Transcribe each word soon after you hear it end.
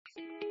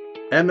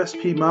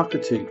MSP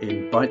marketing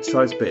in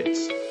bite-sized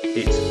bits.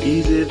 It's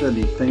easier than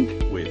you think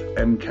with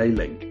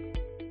MKLINK.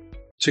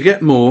 To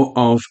get more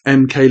of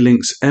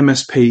MKLINK's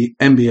MSP,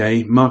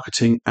 MBA,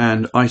 marketing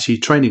and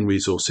IT training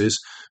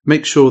resources,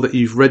 make sure that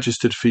you've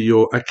registered for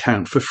your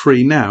account for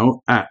free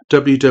now at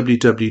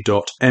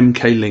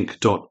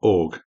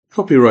www.mklink.org.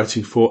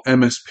 Copywriting for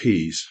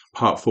MSPs,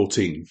 Part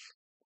 14.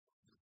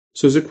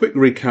 So as a quick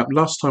recap,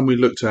 last time we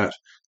looked at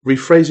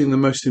rephrasing the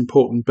most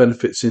important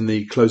benefits in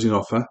the closing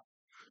offer,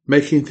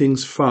 making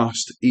things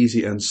fast,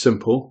 easy and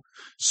simple,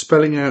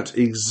 spelling out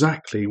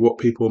exactly what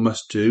people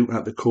must do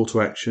at the call to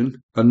action,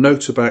 a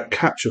note about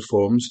capture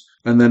forms,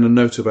 and then a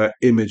note about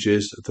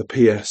images, the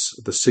PS,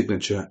 the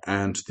signature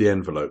and the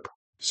envelope.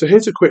 So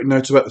here's a quick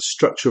note about the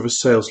structure of a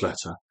sales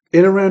letter.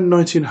 In around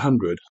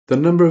 1900, the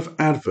number of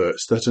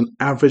adverts that an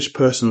average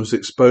person was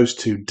exposed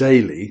to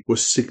daily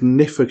was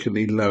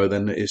significantly lower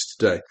than it is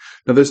today.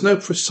 Now, there's no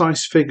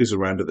precise figures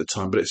around at the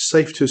time, but it's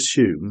safe to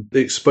assume the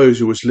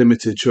exposure was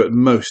limited to at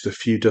most a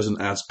few dozen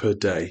ads per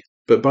day.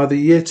 But by the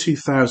year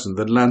 2000,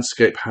 the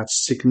landscape had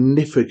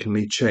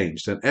significantly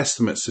changed, and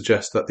estimates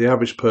suggest that the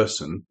average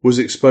person was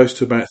exposed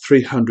to about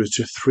 300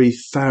 to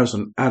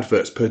 3,000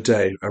 adverts per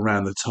day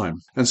around the time.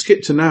 And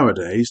skip to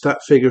nowadays,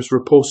 that figure is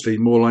reportedly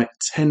more like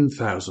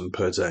 10,000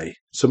 per day.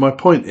 So my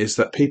point is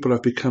that people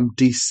have become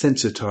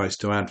desensitized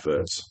to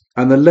adverts.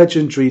 And the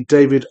legendary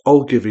David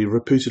Ogilvy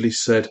reputedly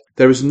said,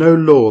 "There is no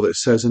law that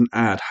says an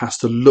ad has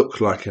to look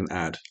like an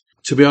ad."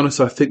 To be honest,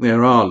 I think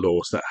there are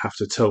laws that have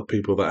to tell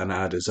people that an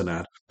ad is an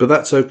ad. But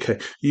that's okay.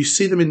 You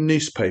see them in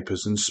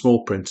newspapers and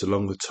small print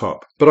along the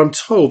top. But I'm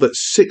told that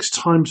 6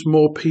 times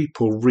more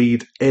people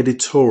read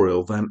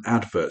editorial than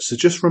adverts. So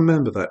just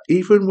remember that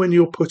even when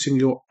you're putting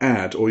your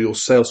ad or your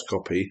sales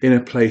copy in a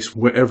place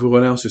where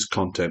everyone else's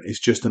content is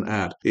just an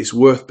ad, it's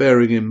worth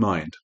bearing in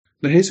mind.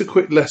 Now here's a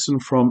quick lesson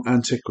from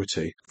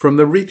antiquity. From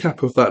the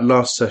recap of that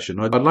last session,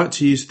 I'd like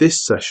to use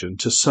this session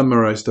to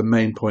summarize the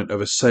main point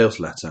of a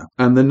sales letter.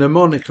 And the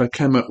mnemonic I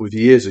came up with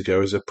years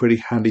ago is a pretty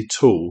handy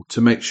tool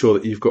to make sure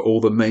that you've got all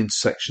the main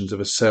sections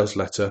of a sales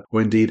letter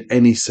or indeed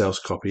any sales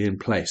copy in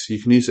place.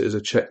 You can use it as a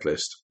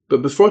checklist.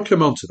 But before I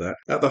come on to that,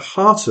 at the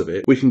heart of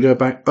it, we can go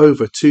back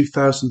over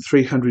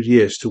 2,300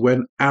 years to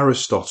when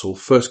Aristotle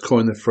first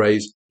coined the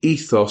phrase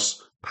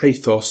ethos,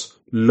 pathos,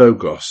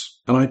 logos.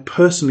 And I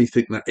personally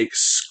think that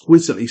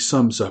exquisitely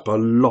sums up a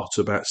lot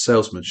about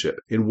salesmanship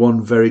in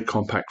one very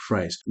compact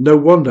phrase. No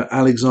wonder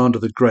Alexander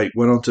the Great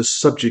went on to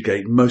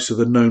subjugate most of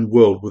the known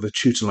world with a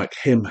tutor like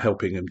him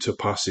helping him to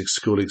pass his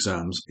school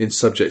exams in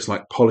subjects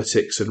like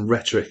politics and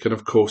rhetoric and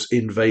of course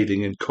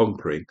invading and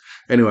conquering.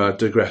 Anyway, I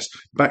digress.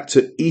 Back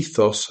to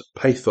ethos,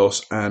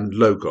 pathos and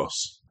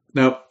logos.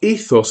 Now,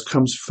 ethos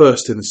comes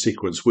first in the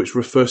sequence, which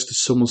refers to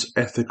someone's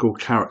ethical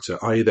character,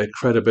 i.e. their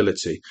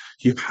credibility.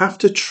 You have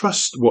to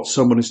trust what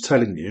someone is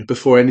telling you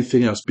before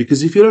anything else,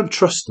 because if you don't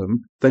trust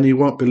them, then you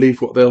won't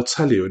believe what they'll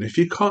tell you. And if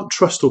you can't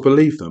trust or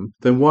believe them,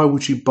 then why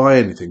would you buy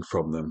anything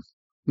from them?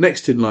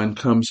 Next in line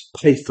comes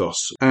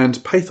pathos,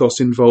 and pathos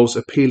involves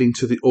appealing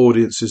to the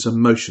audience's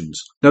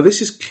emotions. Now this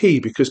is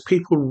key because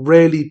people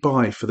rarely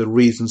buy for the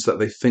reasons that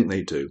they think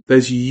they do.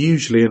 There's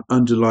usually an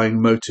underlying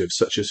motive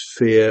such as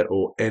fear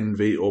or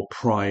envy or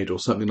pride or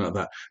something like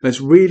that. And it's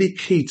really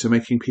key to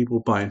making people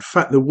buy. In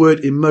fact, the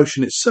word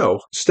emotion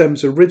itself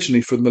stems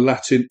originally from the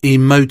Latin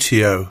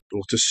emotio,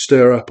 or to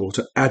stir up or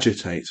to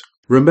agitate.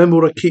 Remember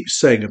what I keep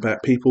saying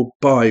about people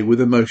buy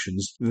with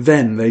emotions,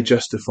 then they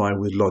justify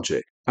with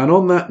logic. And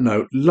on that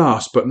note,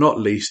 last but not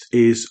least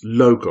is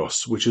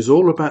logos, which is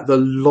all about the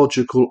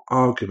logical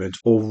argument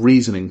or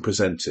reasoning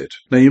presented.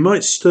 Now you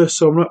might stir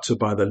someone up to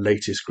buy the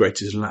latest,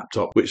 greatest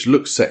laptop, which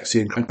looks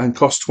sexy and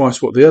costs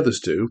twice what the others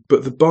do,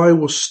 but the buyer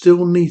will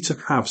still need to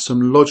have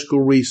some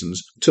logical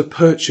reasons to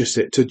purchase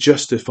it, to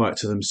justify it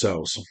to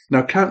themselves.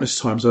 Now countless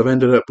times I've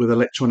ended up with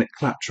electronic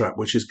claptrap,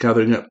 which is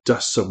gathering up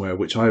dust somewhere,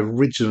 which I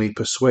originally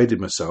persuaded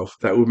myself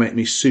that would make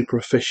me super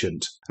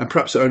efficient, and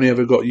perhaps it only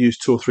ever got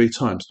used 2 or 3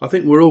 times. I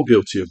think we're all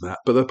guilty of that,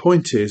 but the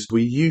point is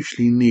we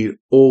usually need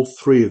all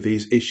 3 of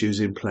these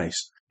issues in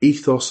place,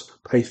 ethos,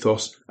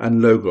 pathos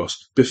and logos,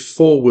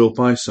 before we'll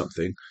buy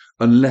something,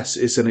 unless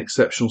it's in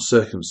exceptional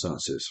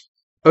circumstances.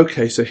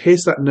 Okay, so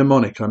here's that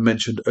mnemonic I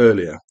mentioned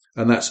earlier,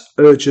 and that's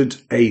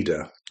URGENT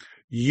AIDA.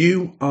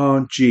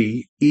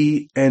 URGENT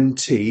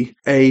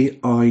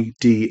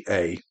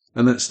AIDA,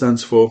 and that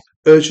stands for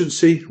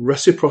urgency,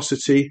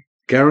 reciprocity,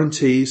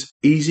 guarantees,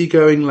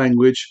 easygoing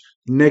language,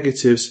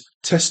 negatives,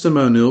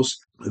 testimonials,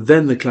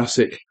 then the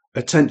classic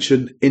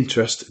attention,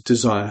 interest,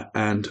 desire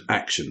and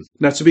action.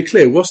 Now to be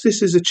clear, whilst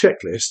this is a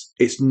checklist,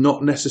 it's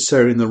not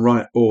necessarily in the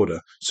right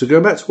order. So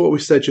going back to what we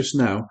said just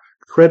now,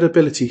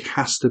 credibility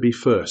has to be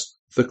first.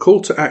 The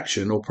call to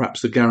action, or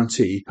perhaps the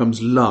guarantee,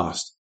 comes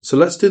last. So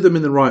let's do them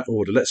in the right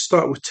order. Let's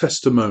start with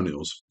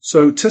testimonials.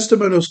 So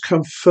testimonials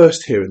come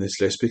first here in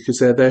this list because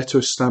they're there to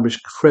establish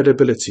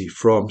credibility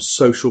from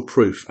social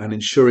proof and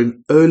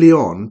ensuring early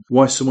on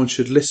why someone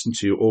should listen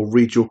to you or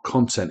read your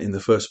content in the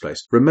first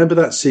place. Remember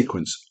that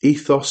sequence: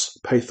 ethos,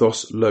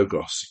 pathos,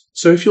 logos.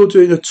 So if you're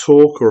doing a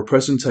talk or a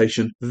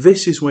presentation,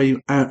 this is where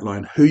you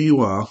outline who you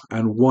are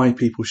and why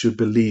people should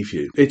believe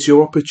you. It's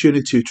your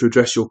opportunity to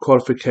address your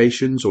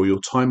qualifications or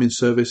your time in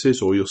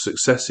services or your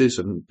successes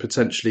and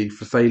potentially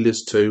for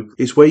failures too.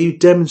 It's where you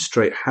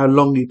demonstrate how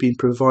long you've been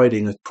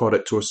providing a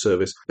product or a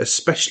service,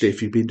 especially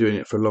if you've been doing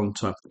it for a long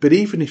time. But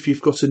even if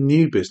you've got a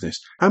new business,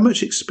 how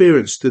much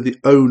experience do the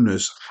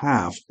owners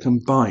have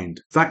combined?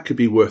 That could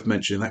be worth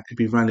mentioning. That could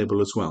be valuable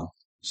as well.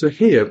 So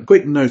here, a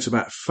quick note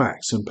about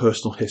facts and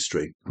personal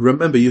history.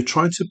 Remember, you're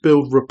trying to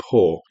build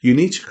rapport. You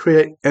need to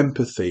create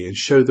empathy and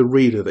show the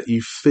reader that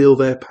you feel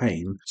their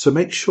pain. So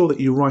make sure that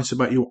you write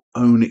about your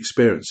own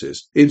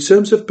experiences. In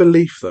terms of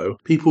belief, though,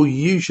 people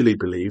usually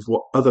believe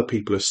what other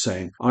people are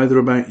saying, either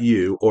about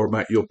you or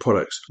about your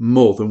products,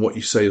 more than what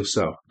you say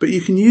yourself. But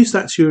you can use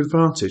that to your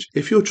advantage.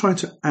 If you're trying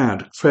to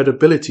add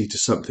credibility to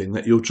something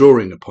that you're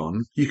drawing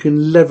upon, you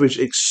can leverage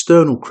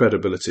external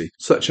credibility,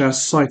 such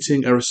as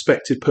citing a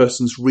respected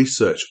person's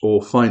research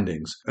or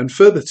findings. And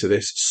further to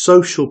this,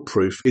 social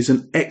proof is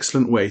an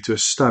excellent way to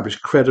establish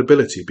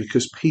credibility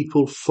because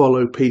people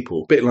follow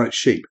people, a bit like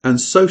sheep.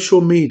 And social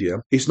media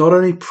is not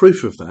only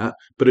proof of that,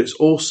 but it's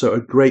also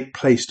a great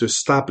place to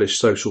establish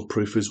social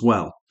proof as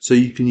well. So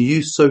you can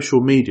use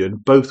social media in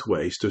both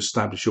ways to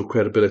establish your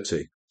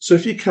credibility. So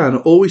if you can,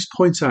 always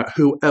point out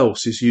who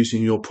else is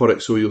using your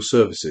products or your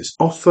services.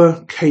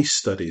 Offer case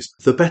studies.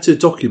 The better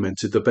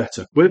documented, the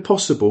better. Where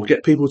possible,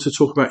 get people to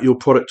talk about your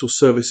product or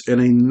service in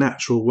a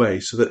natural way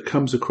so that it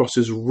comes across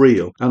as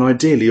real. And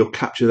ideally, you'll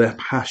capture their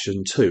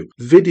passion too.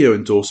 Video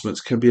endorsements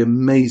can be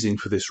amazing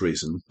for this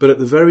reason, but at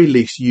the very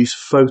least, use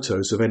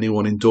photos of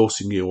anyone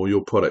endorsing you or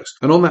your products.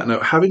 And on that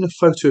note, having a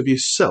photo of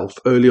yourself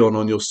early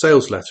on your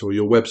sales letter or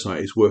your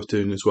website is worth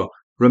doing as well.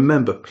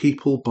 Remember,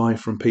 people buy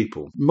from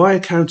people. My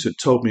accountant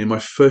told me in my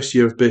first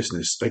year of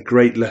business a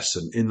great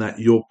lesson in that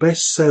your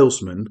best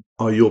salesmen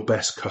are your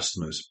best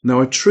customers.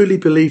 Now, I truly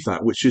believe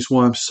that, which is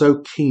why I'm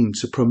so keen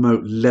to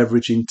promote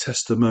leveraging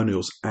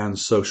testimonials and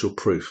social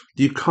proof.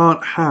 You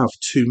can't have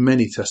too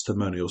many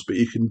testimonials, but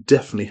you can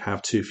definitely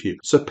have too few.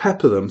 So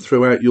pepper them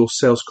throughout your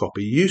sales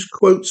copy. Use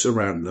quotes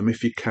around them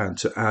if you can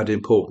to add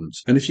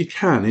importance. And if you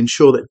can,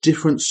 ensure that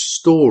different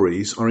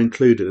stories are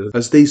included,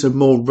 as these are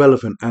more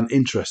relevant and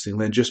interesting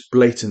than just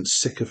blatant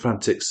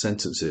sycophantic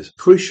sentences.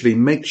 Crucially,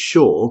 make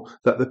sure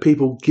that the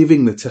people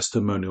giving the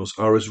testimonials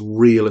are as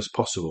real as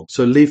possible.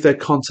 So leave their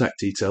contact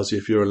details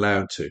if you're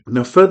allowed to.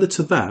 Now, further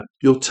to that,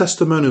 your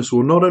testimonials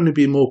will not only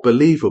be more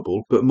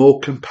believable, but more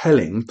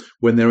compelling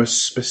when they're as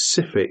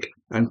specific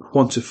and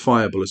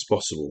quantifiable as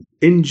possible.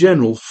 In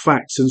general,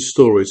 facts and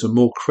stories are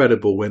more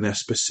credible when they're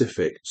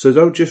specific. So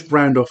don't just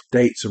round off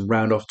dates and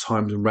round off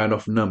times and round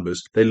off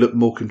numbers. They look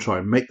more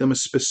contrived. Make them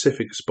as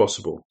specific as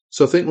possible.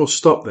 So I think we'll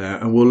stop there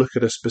and we'll look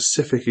at a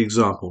specific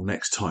example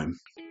next time.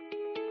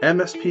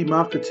 MSP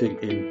marketing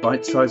in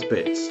bite-sized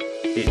bits.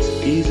 It's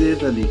easier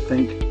than you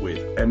think with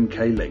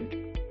MKLINK.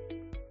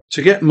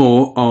 To get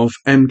more of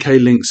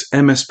MKLINK's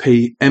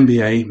MSP,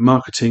 MBA,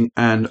 marketing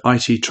and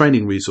IT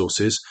training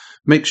resources,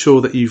 make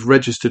sure that you've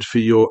registered for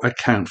your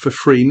account for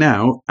free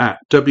now at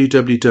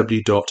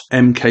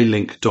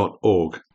www.mklink.org.